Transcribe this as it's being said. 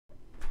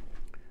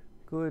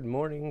Good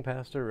morning,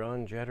 Pastor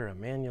Ron Jetter,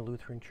 Immanuel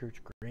Lutheran Church,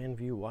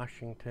 Grandview,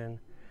 Washington.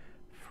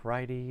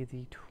 Friday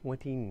the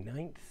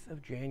 29th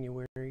of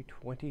January,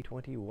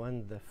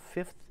 2021, the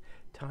fifth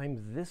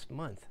time this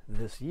month,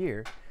 this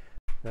year,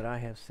 that I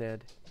have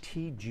said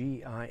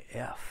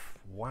TGIF.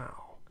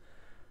 Wow.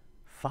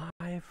 5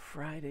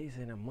 Fridays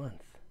in a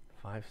month,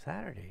 5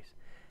 Saturdays,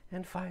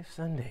 and 5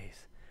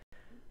 Sundays.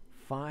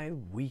 5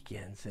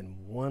 weekends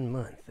in 1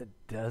 month. It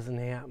doesn't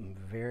happen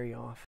very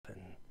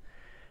often.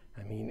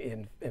 I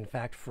mean, in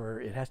fact,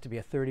 it has to be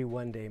a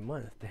 31-day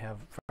month to have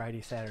Friday,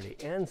 Saturday,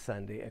 and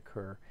Sunday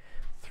occur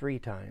 3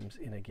 times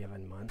in a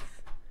given month.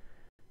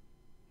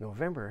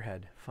 November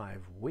had 5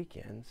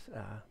 weekends,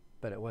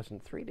 but it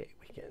wasn't 3-day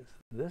weekends.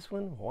 This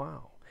one,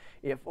 wow.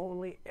 If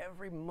only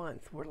every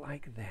month were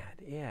like that.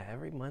 Yeah,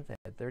 every month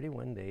had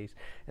 31 days,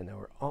 and there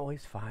were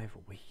always 5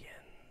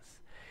 weekends.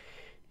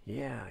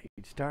 Yeah,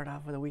 you'd start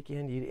off with a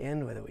weekend, you'd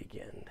end with a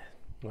weekend.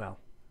 Well,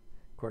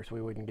 of course,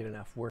 we wouldn't get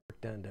enough work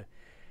done to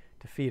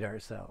feed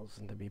ourselves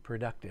and to be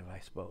productive, I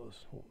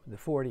suppose. The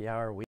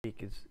 40-hour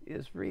week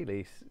is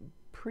really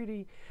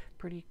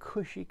pretty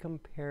cushy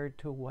compared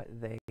to what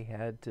they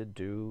had to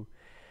do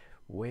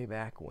way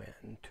back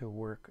when to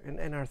work.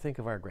 And I think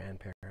of our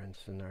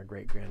grandparents and our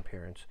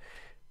great-grandparents.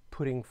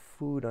 Putting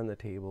food on the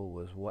table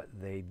was what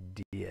they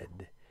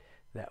did.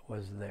 That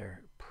was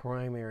their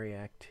primary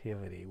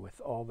activity with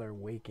all their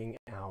waking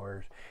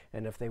hours.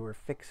 And if they were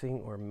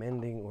fixing or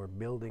mending or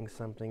building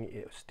something,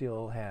 it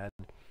still had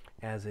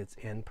as its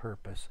end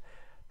purpose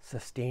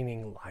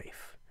sustaining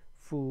life.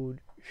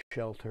 Food,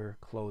 shelter,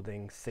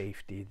 clothing,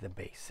 safety, the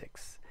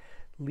basics.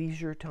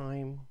 Leisure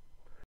time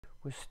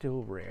was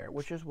still rare,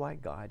 which is why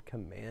God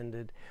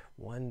commanded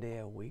 1 day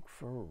a week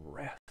for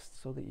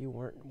rest, so that you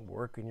weren't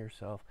working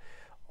yourself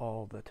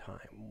all the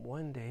time.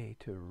 1 day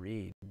to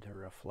read, to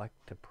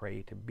reflect, to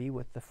pray, to be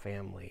with the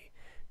family,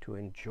 to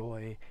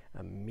enjoy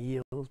a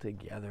meal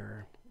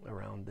together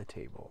around the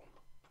table.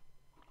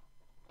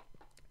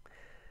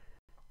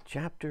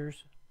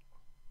 Chapters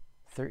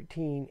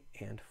 13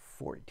 and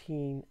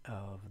 14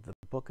 of the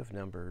book of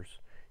Numbers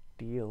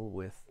deal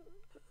with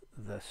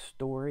the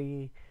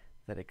story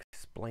that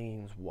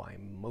explains why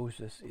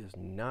Moses is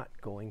not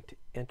going to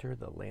enter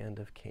the land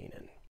of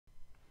Canaan.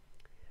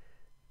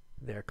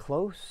 They're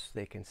close,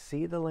 they can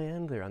see the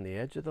land, they're on the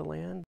edge of the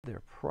land,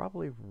 they're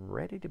probably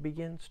ready to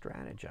begin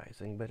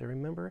strategizing, but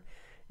remember,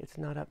 it's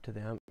not up to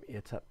them,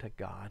 it's up to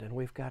God. And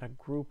we've got a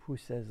group who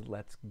says,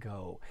 let's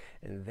go.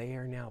 And they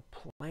are now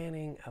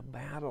planning a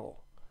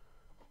battle.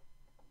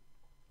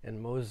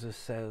 And Moses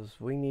says,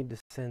 we need to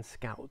send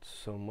scouts.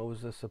 So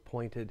Moses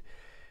appointed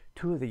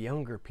 2 of the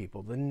younger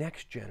people, the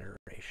next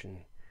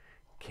generation,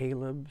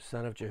 Caleb,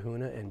 son of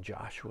Jehunah, and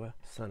Joshua,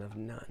 son of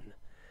Nun.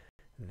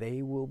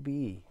 They will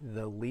be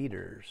the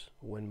leaders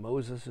when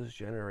Moses'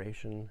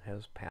 generation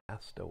has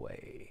passed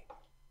away.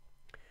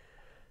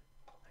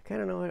 I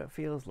kind of know what it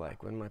feels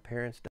like. When my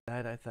parents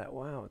died, I thought,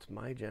 wow, it's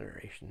my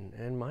generation.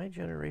 And my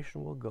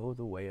generation will go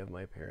the way of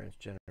my parents'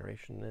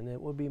 generation, and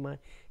it will be my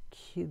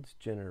kids'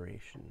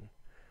 generation.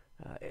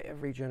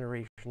 Every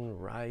generation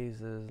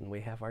rises, and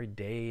we have our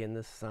day in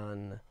the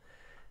sun,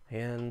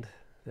 and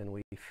then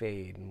we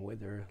fade and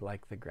wither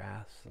like the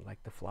grass,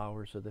 like the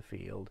flowers of the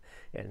field,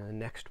 and the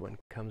next one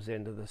comes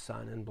into the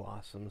sun and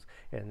blossoms,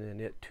 and then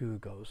it too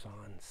goes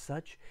on.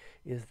 Such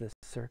is the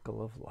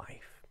circle of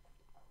life.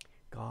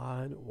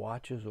 God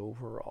watches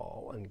over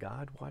all, and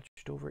God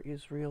watched over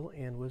Israel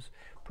and was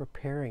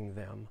preparing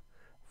them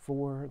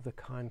for the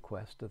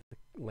conquest of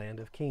the land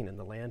of Canaan,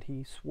 the land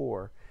he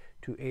swore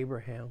to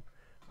Abraham,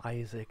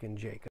 Isaac, and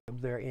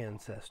Jacob, their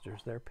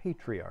ancestors, their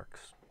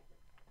patriarchs.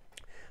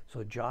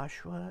 So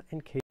Joshua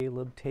and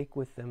Caleb take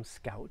with them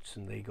scouts,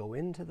 and they go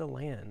into the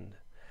land,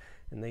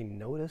 and they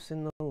notice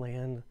in the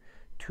land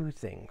 2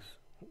 things.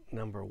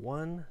 Number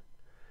 1,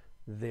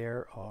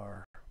 there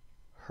are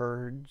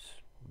herds,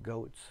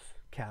 goats,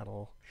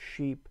 cattle,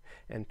 sheep,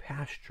 and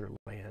pasture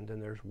land,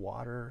 and there's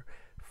water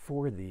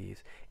for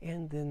these.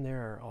 And then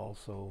there are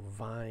also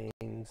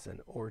vines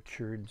and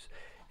orchards,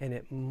 and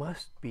it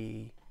must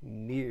be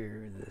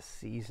near the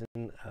season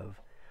of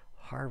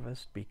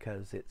harvest,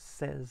 because it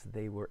says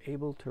they were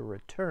able to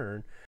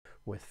return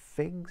with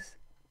figs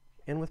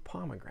and with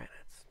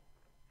pomegranates.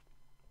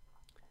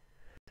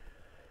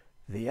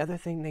 The other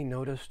thing they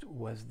noticed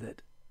was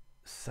that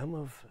some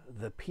of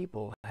the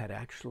people had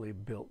actually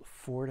built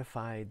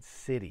fortified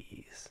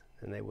cities,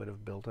 and they would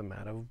have built them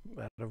out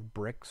of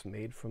bricks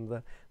made from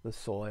the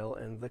soil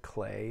and the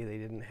clay. They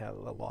didn't have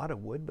a lot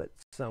of wood, but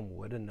some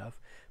wood,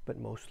 enough, but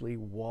mostly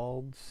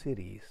walled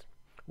cities.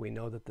 We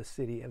know that the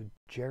city of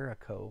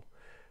Jericho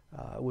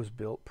was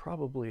built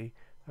probably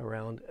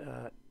around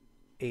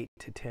 8,000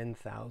 to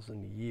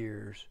 10,000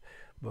 years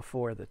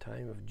before the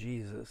time of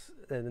Jesus,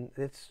 and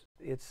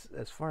it's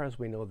as far as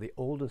we know the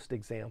oldest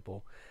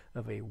example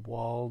of a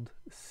walled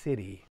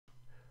city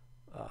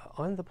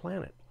on the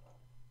planet,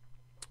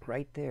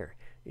 right there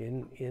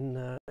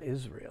in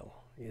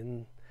Israel,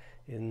 in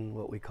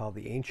what we call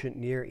the ancient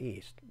Near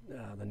East.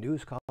 The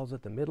news calls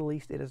it the Middle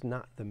East. It is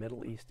not the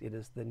Middle East. It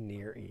is the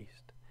Near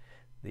East.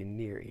 The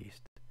Near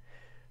East.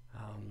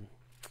 Um,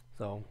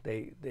 so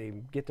they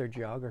get their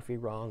geography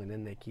wrong, and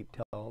then they keep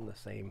telling the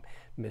same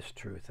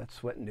mistruth.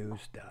 That's what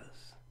news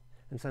does.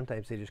 And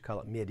sometimes they just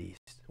call it Mideast.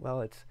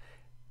 Well, it's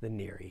the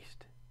Near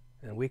East.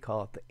 And we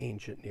call it the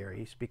ancient Near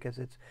East because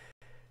it's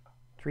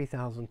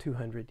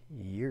 3,200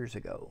 years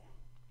ago.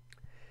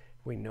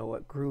 We know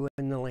what grew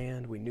in the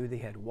land. We knew they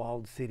had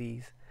walled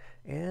cities.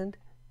 And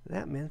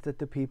that meant that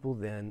the people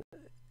then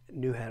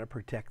knew how to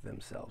protect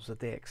themselves, that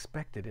they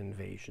expected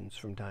invasions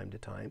from time to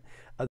time.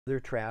 Other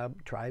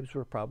tribes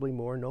were probably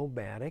more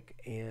nomadic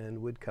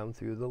and would come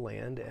through the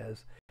land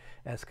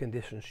as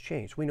conditions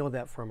changed. We know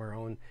that from our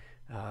own,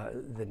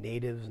 the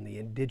natives and the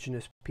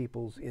indigenous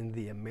peoples in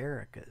the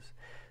Americas,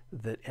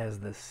 that as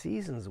the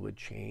seasons would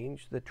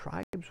change, the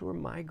tribes were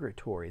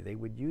migratory. They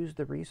would use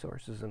the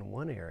resources in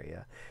one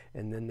area,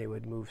 and then they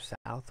would move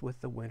south with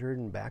the winter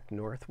and back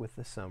north with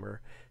the summer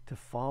to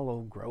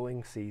follow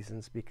growing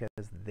seasons because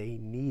they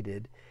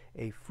needed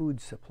a food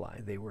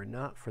supply. They were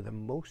not, for the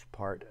most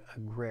part,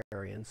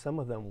 agrarian. Some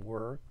of them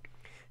were.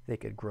 They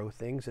could grow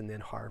things and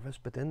then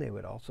harvest, but then they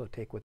would also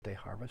take what they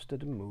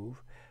harvested and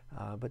move.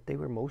 But they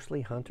were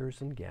mostly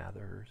hunters and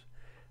gatherers.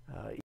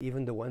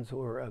 Even the ones who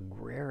were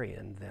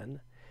agrarian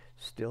then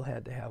still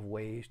had to have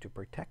ways to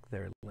protect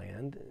their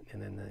land,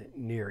 and in the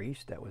Near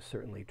East that was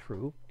certainly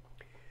true.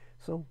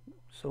 So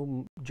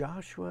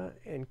Joshua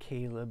and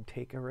Caleb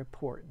take a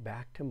report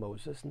back to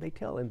Moses, and they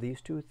tell him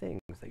these two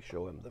things. They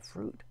show him the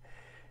fruit,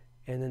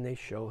 and then they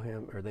show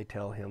him, or they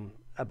tell him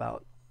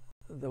about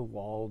the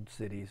walled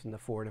cities and the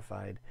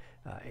fortified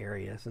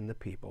areas and the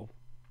people.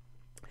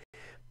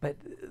 But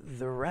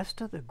the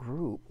rest of the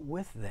group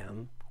with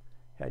them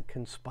had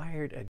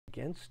conspired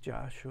against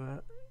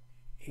Joshua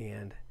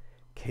and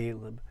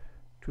Caleb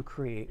to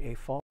create a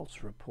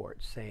false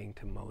report, saying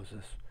to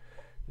Moses,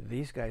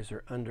 these guys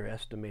are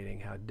underestimating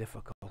how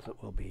difficult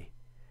it will be.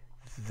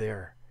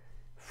 They're,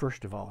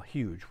 first of all,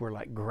 huge. We're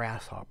like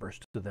grasshoppers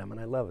to them.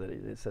 And I love it.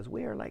 It says,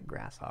 we are like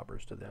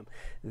grasshoppers to them.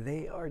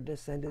 They are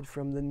descended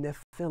from the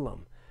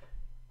Nephilim.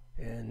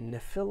 And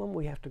Nephilim,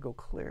 we have to go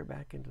clear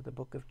back into the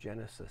book of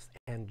Genesis.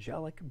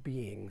 Angelic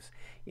beings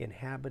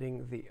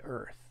inhabiting the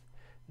earth.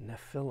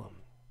 Nephilim.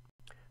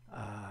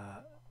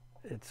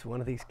 It's one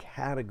of these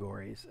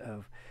categories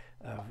of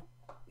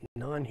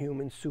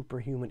non-human,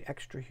 superhuman,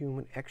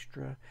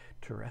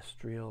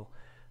 extraterrestrial,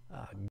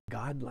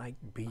 godlike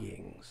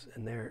beings,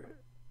 and they're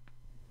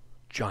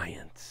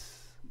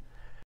giants.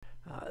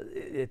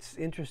 It's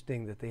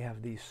interesting that they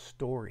have these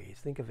stories.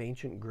 Think of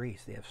ancient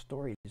Greece. They have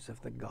stories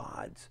of the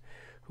gods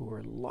who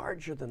were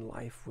larger than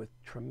life with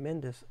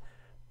tremendous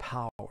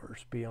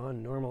powers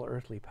beyond normal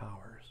earthly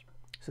powers.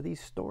 So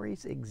these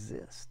stories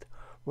exist.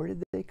 Where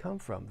did they come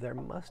from? There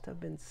must have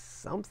been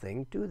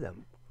something to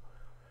them.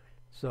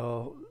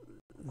 So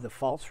the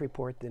false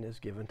report then is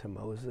given to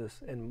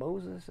Moses, and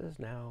Moses is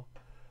now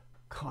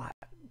caught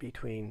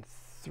between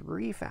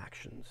three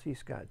factions.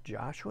 He's got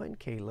Joshua and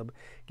Caleb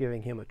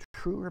giving him a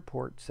true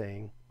report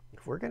saying,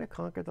 if we're going to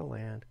conquer the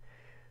land,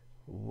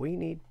 we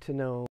need to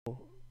know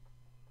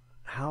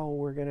how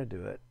we're going to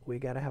do it. We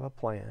got to have a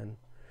plan.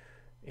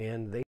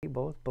 And they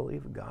both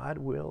believe God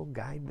will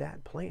guide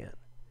that plan.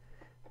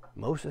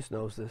 Moses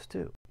knows this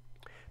too.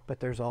 But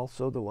there's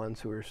also the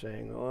ones who are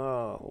saying,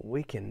 oh,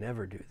 we can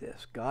never do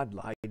this. God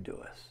lied to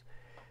us.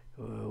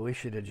 We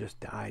should have just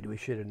died. We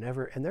should have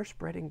never. And they're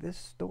spreading this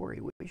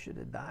story. We should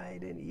have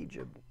died in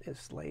Egypt as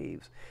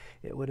slaves.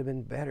 It would have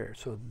been better.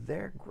 So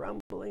they're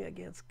grumbling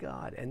against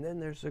God. And then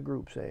there's a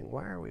group saying,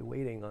 why are we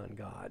waiting on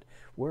God?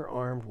 We're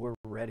armed. We're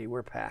ready.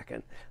 We're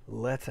packing.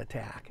 Let's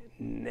attack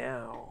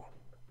now.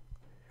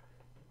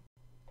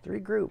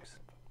 Three groups.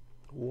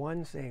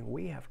 One saying,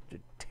 we have to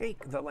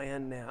take the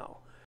land now.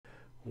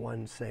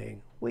 One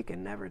saying, we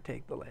can never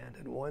take the land.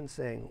 And one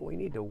saying, we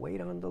need to wait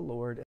on the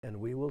Lord, and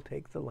we will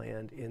take the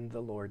land in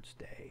the Lord's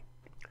day.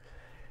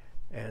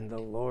 And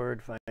the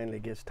Lord finally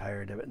gets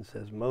tired of it and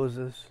says,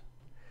 Moses,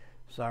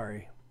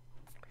 sorry,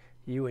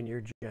 you and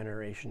your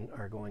generation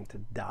are going to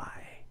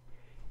die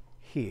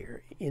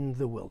here in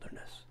the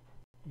wilderness.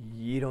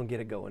 You don't get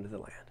to go into the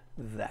land.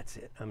 That's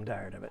it. I'm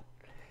tired of it.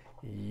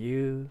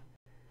 You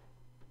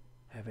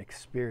have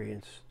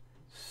experienced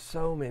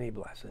so many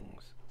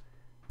blessings,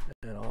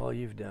 and all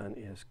you've done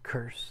is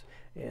curse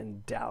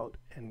and doubt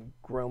and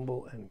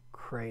grumble and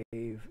crave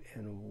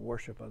and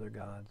worship other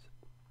gods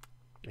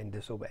and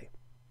disobey.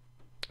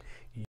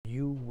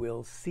 You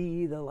will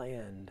see the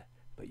land,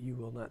 but you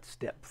will not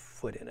step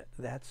foot in it.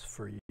 That's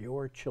for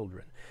your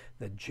children,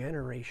 the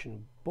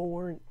generation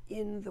born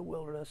in the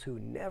wilderness who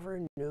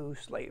never knew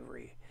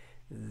slavery.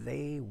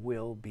 They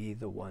will be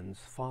the ones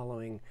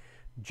following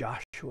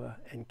Joshua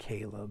and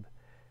Caleb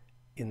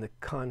in the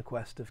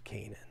conquest of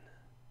Canaan,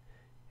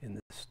 in the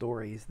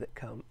stories that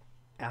come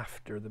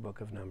after the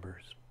book of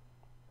Numbers.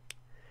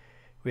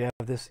 We have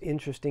this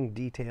interesting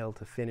detail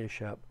to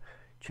finish up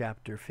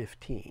chapter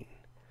 15.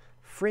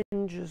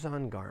 Fringes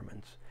on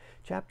garments.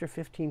 Chapter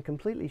 15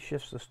 completely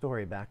shifts the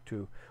story back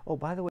to, oh,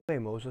 by the way,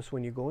 Moses,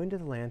 when you go into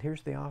the land,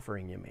 here's the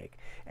offering you make.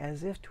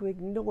 As if to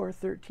ignore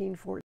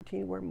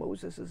 13:14, where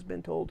Moses has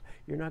been told,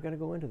 you're not going to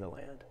go into the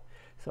land.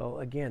 So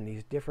again,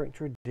 these different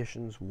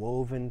traditions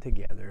woven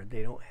together,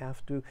 they don't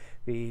have to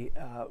be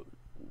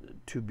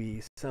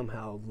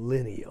somehow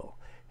lineal.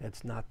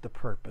 It's not the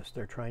purpose.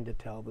 They're trying to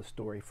tell the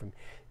story from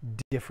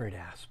different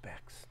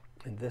aspects.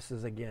 And this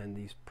is, again,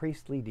 these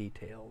priestly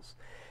details.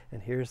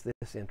 And here's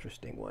this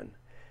interesting one.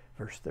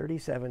 Verse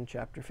 37,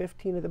 chapter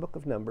 15 of the book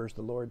of Numbers,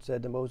 the Lord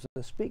said to Moses,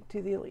 "Speak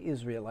to the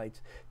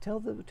Israelites, tell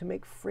them to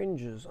make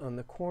fringes on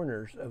the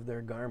corners of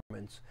their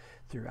garments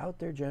throughout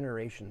their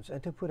generations,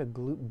 and to put a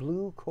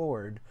blue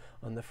cord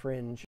on the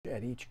fringe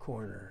at each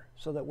corner,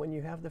 so that when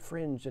you have the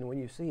fringe and when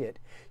you see it,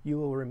 you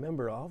will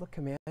remember all the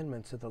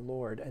commandments of the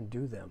Lord and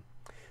do them,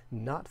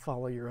 not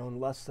follow your own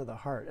lusts of the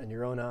heart and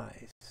your own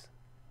eyes."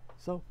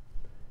 So,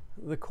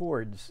 the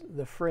cords,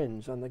 the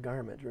fringe on the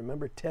garment.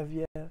 Remember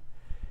Tevye,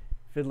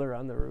 Fiddler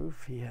on the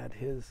Roof? He had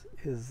his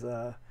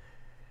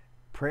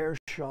prayer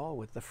shawl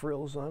with the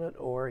frills on it,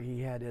 or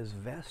he had his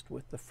vest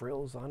with the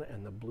frills on it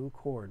and the blue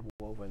cord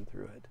woven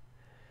through it.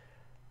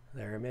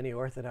 There are many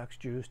Orthodox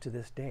Jews to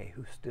this day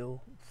who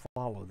still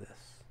follow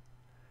this.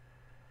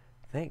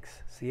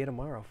 Thanks. See you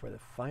tomorrow for the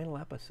final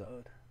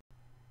episode.